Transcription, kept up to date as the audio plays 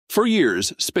For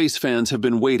years, space fans have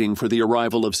been waiting for the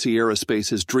arrival of Sierra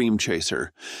Space's Dream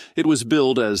Chaser. It was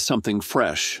billed as something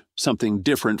fresh, something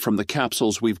different from the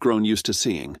capsules we've grown used to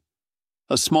seeing.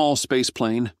 A small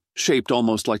spaceplane, shaped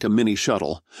almost like a mini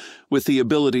shuttle, with the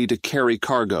ability to carry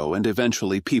cargo and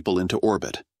eventually people into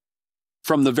orbit.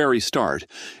 From the very start,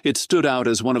 it stood out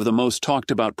as one of the most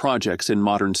talked about projects in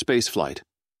modern spaceflight.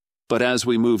 But as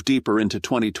we move deeper into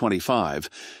 2025,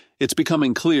 it's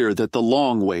becoming clear that the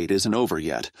long wait isn't over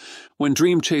yet. When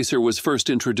Dream Chaser was first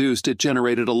introduced, it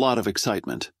generated a lot of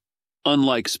excitement.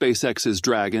 Unlike SpaceX's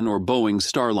Dragon or Boeing's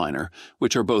Starliner,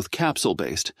 which are both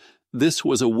capsule-based, this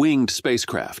was a winged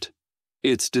spacecraft.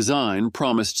 Its design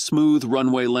promised smooth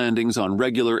runway landings on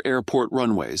regular airport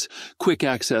runways, quick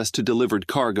access to delivered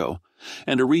cargo,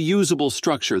 and a reusable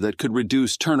structure that could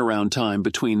reduce turnaround time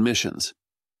between missions.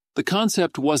 The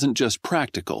concept wasn't just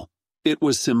practical, it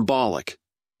was symbolic.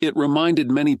 It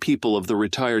reminded many people of the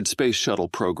retired Space Shuttle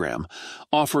program,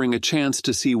 offering a chance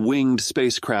to see winged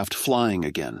spacecraft flying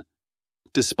again.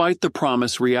 Despite the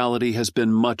promise, reality has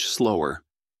been much slower.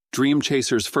 Dream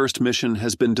Chaser's first mission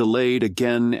has been delayed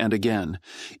again and again.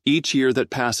 Each year that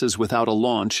passes without a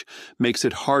launch makes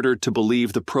it harder to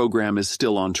believe the program is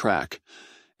still on track.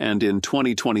 And in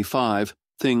 2025,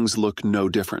 things look no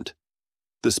different.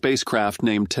 The spacecraft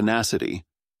named Tenacity,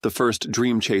 the first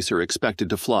Dream Chaser expected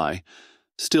to fly,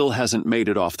 still hasn't made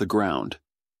it off the ground.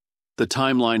 The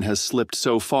timeline has slipped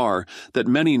so far that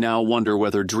many now wonder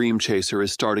whether Dream Chaser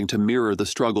is starting to mirror the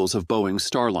struggles of Boeing's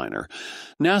Starliner.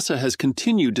 NASA has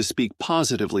continued to speak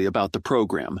positively about the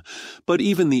program, but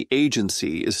even the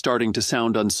agency is starting to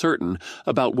sound uncertain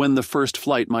about when the first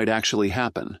flight might actually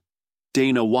happen.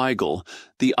 Dana Weigel,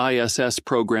 the ISS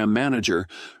program manager,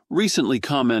 recently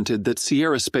commented that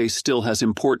Sierra Space still has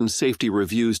important safety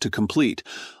reviews to complete,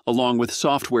 along with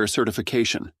software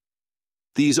certification.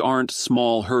 These aren't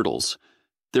small hurdles.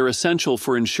 They're essential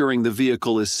for ensuring the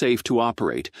vehicle is safe to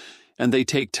operate, and they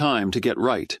take time to get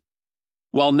right.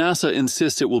 While NASA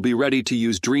insists it will be ready to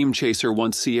use Dream Chaser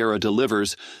once Sierra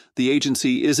delivers, the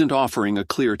agency isn't offering a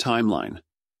clear timeline.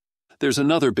 There's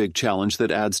another big challenge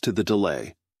that adds to the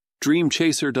delay. Dream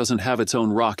Chaser doesn't have its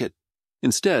own rocket.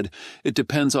 Instead, it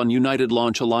depends on United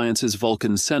Launch Alliance's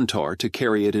Vulcan Centaur to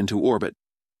carry it into orbit,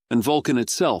 and Vulcan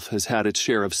itself has had its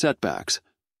share of setbacks.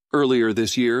 Earlier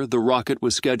this year, the rocket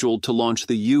was scheduled to launch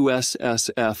the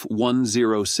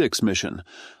USSF-106 mission,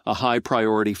 a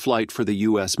high-priority flight for the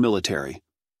U.S. military.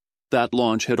 That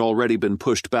launch had already been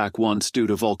pushed back once due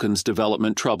to Vulcan's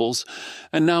development troubles,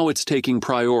 and now it's taking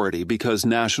priority because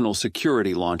national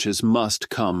security launches must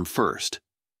come first.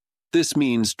 This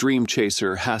means Dream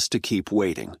Chaser has to keep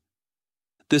waiting.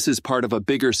 This is part of a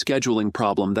bigger scheduling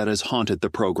problem that has haunted the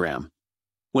program.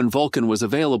 When Vulcan was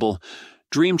available,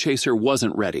 Dream Chaser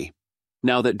wasn't ready.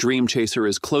 Now that Dream Chaser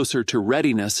is closer to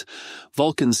readiness,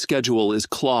 Vulcan's schedule is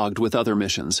clogged with other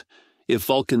missions. If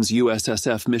Vulcan's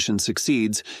USSF mission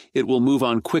succeeds, it will move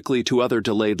on quickly to other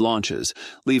delayed launches,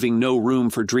 leaving no room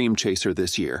for Dream Chaser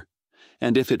this year.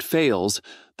 And if it fails,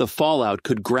 the fallout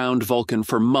could ground Vulcan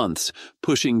for months,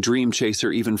 pushing Dream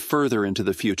Chaser even further into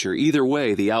the future. Either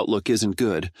way, the outlook isn't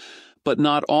good. But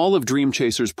not all of Dream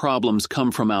Chaser's problems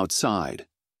come from outside.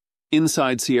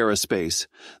 Inside Sierra Space,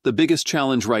 the biggest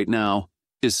challenge right now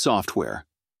is software.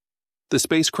 The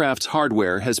spacecraft's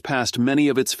hardware has passed many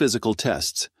of its physical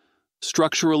tests.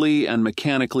 Structurally and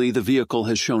mechanically, the vehicle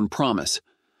has shown promise.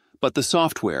 But the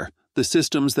software, the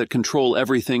systems that control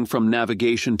everything from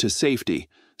navigation to safety,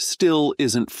 still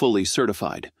isn't fully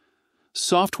certified.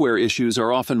 Software issues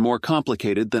are often more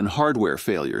complicated than hardware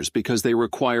failures because they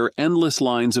require endless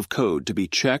lines of code to be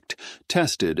checked,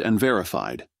 tested, and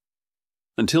verified.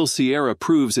 Until Sierra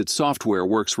proves its software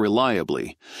works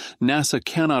reliably, NASA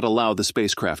cannot allow the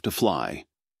spacecraft to fly.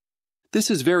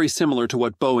 This is very similar to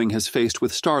what Boeing has faced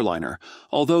with Starliner,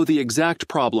 although the exact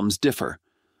problems differ.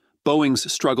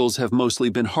 Boeing's struggles have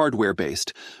mostly been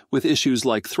hardware-based, with issues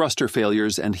like thruster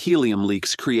failures and helium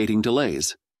leaks creating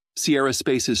delays. Sierra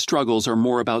Space's struggles are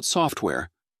more about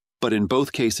software, but in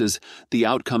both cases, the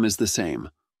outcome is the same: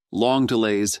 long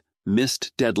delays,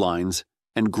 missed deadlines,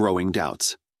 and growing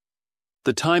doubts.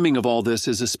 The timing of all this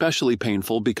is especially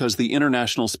painful because the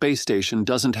International Space Station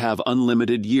doesn't have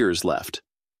unlimited years left.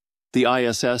 The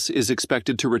ISS is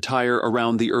expected to retire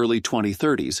around the early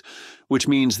 2030s, which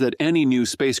means that any new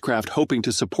spacecraft hoping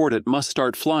to support it must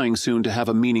start flying soon to have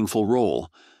a meaningful role.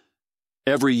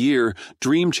 Every year,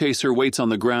 Dream Chaser waits on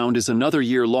the ground is another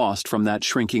year lost from that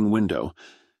shrinking window.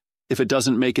 If it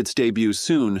doesn't make its debut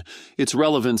soon, its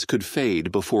relevance could fade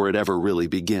before it ever really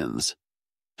begins.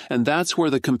 And that's where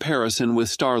the comparison with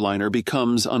Starliner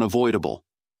becomes unavoidable.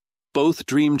 Both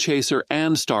Dream Chaser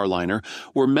and Starliner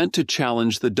were meant to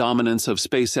challenge the dominance of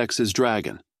SpaceX's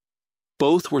Dragon.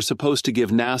 Both were supposed to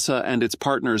give NASA and its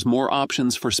partners more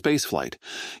options for spaceflight,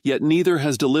 yet neither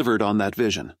has delivered on that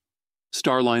vision.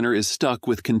 Starliner is stuck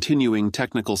with continuing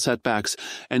technical setbacks,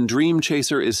 and Dream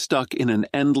Chaser is stuck in an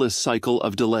endless cycle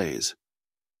of delays.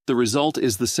 The result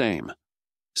is the same.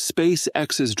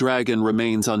 SpaceX's Dragon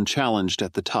remains unchallenged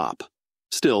at the top.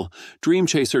 Still, Dream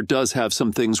Chaser does have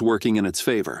some things working in its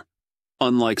favor.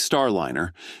 Unlike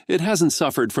Starliner, it hasn't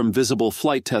suffered from visible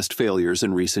flight test failures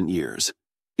in recent years.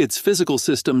 Its physical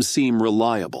systems seem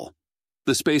reliable.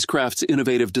 The spacecraft's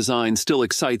innovative design still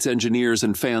excites engineers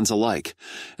and fans alike,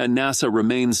 and NASA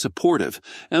remains supportive,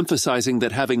 emphasizing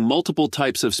that having multiple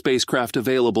types of spacecraft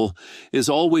available is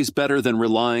always better than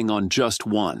relying on just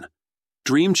one.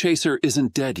 Dream Chaser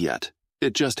isn't dead yet,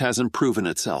 it just hasn't proven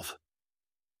itself.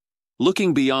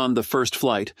 Looking beyond the first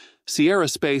flight, Sierra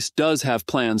Space does have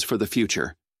plans for the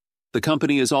future. The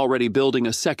company is already building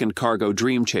a second cargo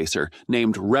Dream Chaser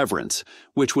named Reverence,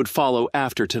 which would follow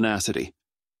after Tenacity.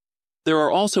 There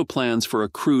are also plans for a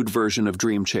crewed version of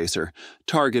Dream Chaser,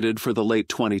 targeted for the late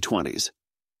 2020s.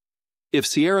 If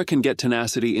Sierra can get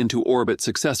Tenacity into orbit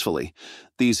successfully,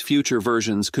 these future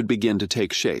versions could begin to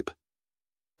take shape.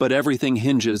 But everything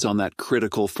hinges on that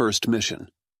critical first mission.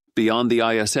 Beyond the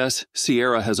ISS,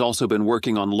 Sierra has also been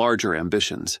working on larger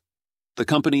ambitions. The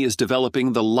company is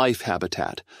developing the Life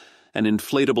Habitat, an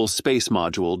inflatable space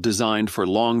module designed for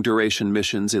long-duration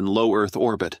missions in low Earth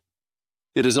orbit.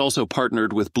 It has also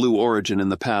partnered with Blue Origin in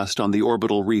the past on the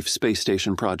Orbital Reef Space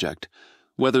Station project.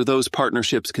 Whether those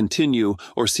partnerships continue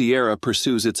or Sierra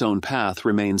pursues its own path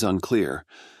remains unclear.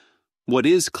 What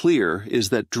is clear is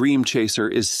that Dream Chaser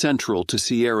is central to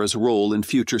Sierra's role in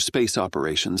future space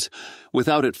operations.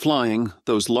 Without it flying,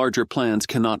 those larger plans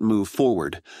cannot move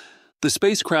forward. The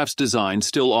spacecraft's design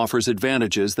still offers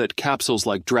advantages that capsules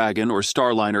like Dragon or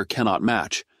Starliner cannot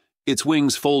match. Its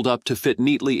wings fold up to fit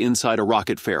neatly inside a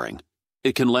rocket fairing.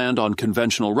 It can land on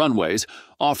conventional runways,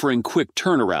 offering quick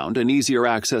turnaround and easier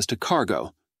access to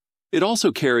cargo. It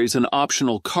also carries an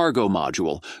optional cargo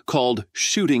module called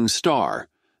Shooting Star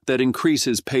that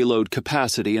increases payload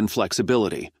capacity and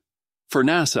flexibility. For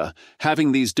NASA,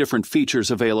 having these different features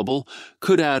available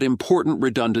could add important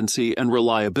redundancy and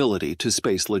reliability to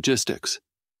space logistics.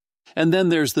 And then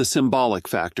there's the symbolic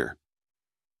factor.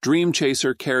 Dream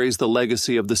Chaser carries the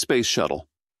legacy of the Space Shuttle.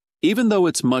 Even though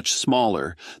it's much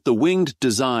smaller, the winged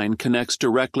design connects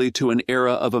directly to an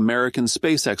era of American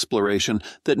space exploration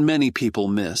that many people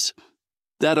miss.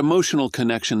 That emotional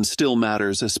connection still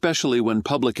matters, especially when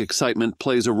public excitement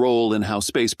plays a role in how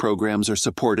space programs are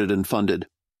supported and funded.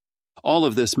 All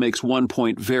of this makes one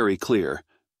point very clear.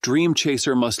 Dream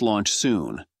Chaser must launch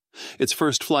soon. Its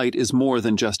first flight is more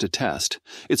than just a test.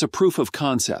 It's a proof of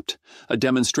concept, a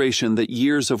demonstration that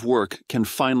years of work can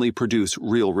finally produce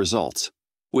real results.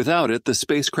 Without it, the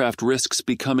spacecraft risks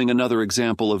becoming another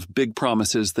example of big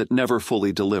promises that never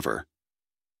fully deliver.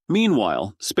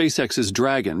 Meanwhile, SpaceX's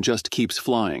Dragon just keeps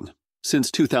flying. Since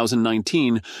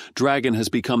 2019, Dragon has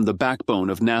become the backbone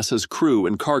of NASA's crew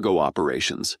and cargo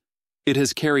operations. It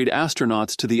has carried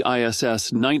astronauts to the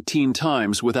ISS 19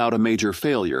 times without a major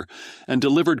failure and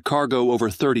delivered cargo over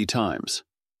 30 times.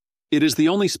 It is the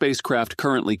only spacecraft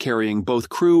currently carrying both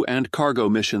crew and cargo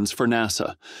missions for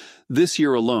NASA. This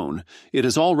year alone, it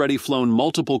has already flown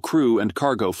multiple crew and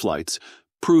cargo flights,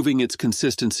 proving its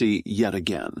consistency yet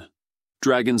again.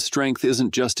 Dragon's strength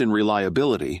isn't just in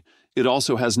reliability, it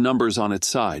also has numbers on its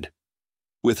side.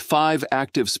 With 5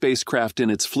 active spacecraft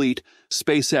in its fleet,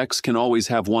 SpaceX can always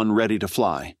have one ready to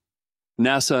fly.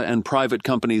 NASA and private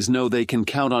companies know they can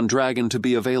count on Dragon to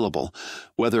be available,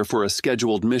 whether for a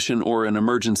scheduled mission or an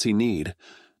emergency need.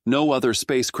 No other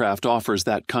spacecraft offers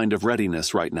that kind of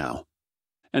readiness right now.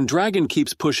 And Dragon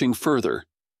keeps pushing further.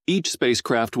 Each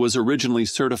spacecraft was originally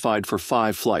certified for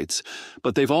 5 flights,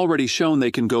 but they've already shown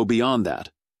they can go beyond that.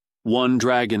 One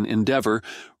Dragon, Endeavour,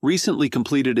 recently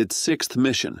completed its 6th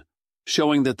mission,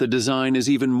 showing that the design is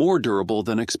even more durable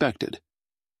than expected.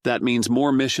 That means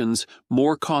more missions,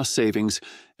 more cost savings,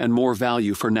 and more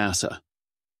value for NASA.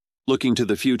 Looking to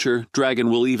the future,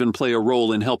 Dragon will even play a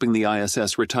role in helping the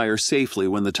ISS retire safely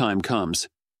when the time comes.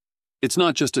 It's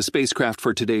not just a spacecraft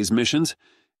for today's missions,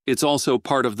 it's also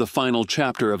part of the final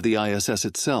chapter of the ISS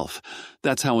itself.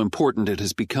 That's how important it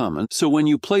has become. And so when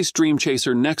you place Dream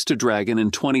Chaser next to Dragon in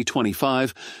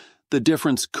 2025, the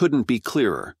difference couldn't be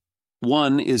clearer.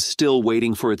 One is still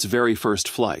waiting for its very first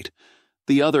flight.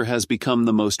 The other has become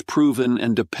the most proven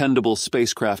and dependable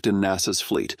spacecraft in NASA's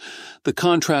fleet. The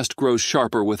contrast grows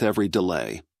sharper with every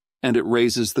delay, and it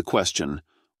raises the question,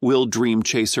 will Dream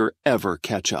Chaser ever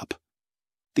catch up?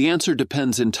 The answer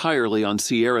depends entirely on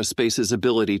Sierra Space's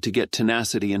ability to get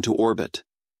Tenacity into orbit.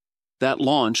 That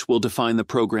launch will define the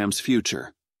program's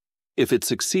future. If it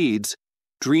succeeds,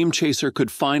 Dream Chaser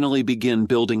could finally begin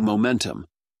building momentum,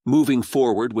 moving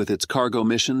forward with its cargo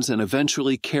missions and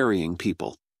eventually carrying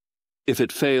people. If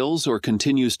it fails or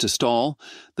continues to stall,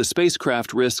 the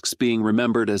spacecraft risks being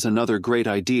remembered as another great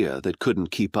idea that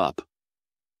couldn't keep up.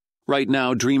 Right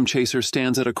now, Dream Chaser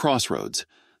stands at a crossroads.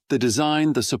 The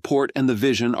design, the support, and the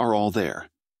vision are all there.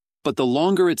 But the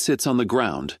longer it sits on the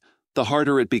ground, the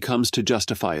harder it becomes to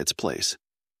justify its place.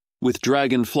 With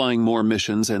Dragon flying more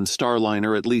missions and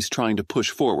Starliner at least trying to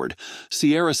push forward,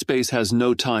 Sierra Space has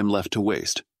no time left to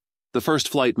waste. The first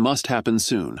flight must happen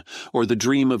soon, or the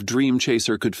dream of Dream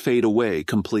Chaser could fade away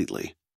completely.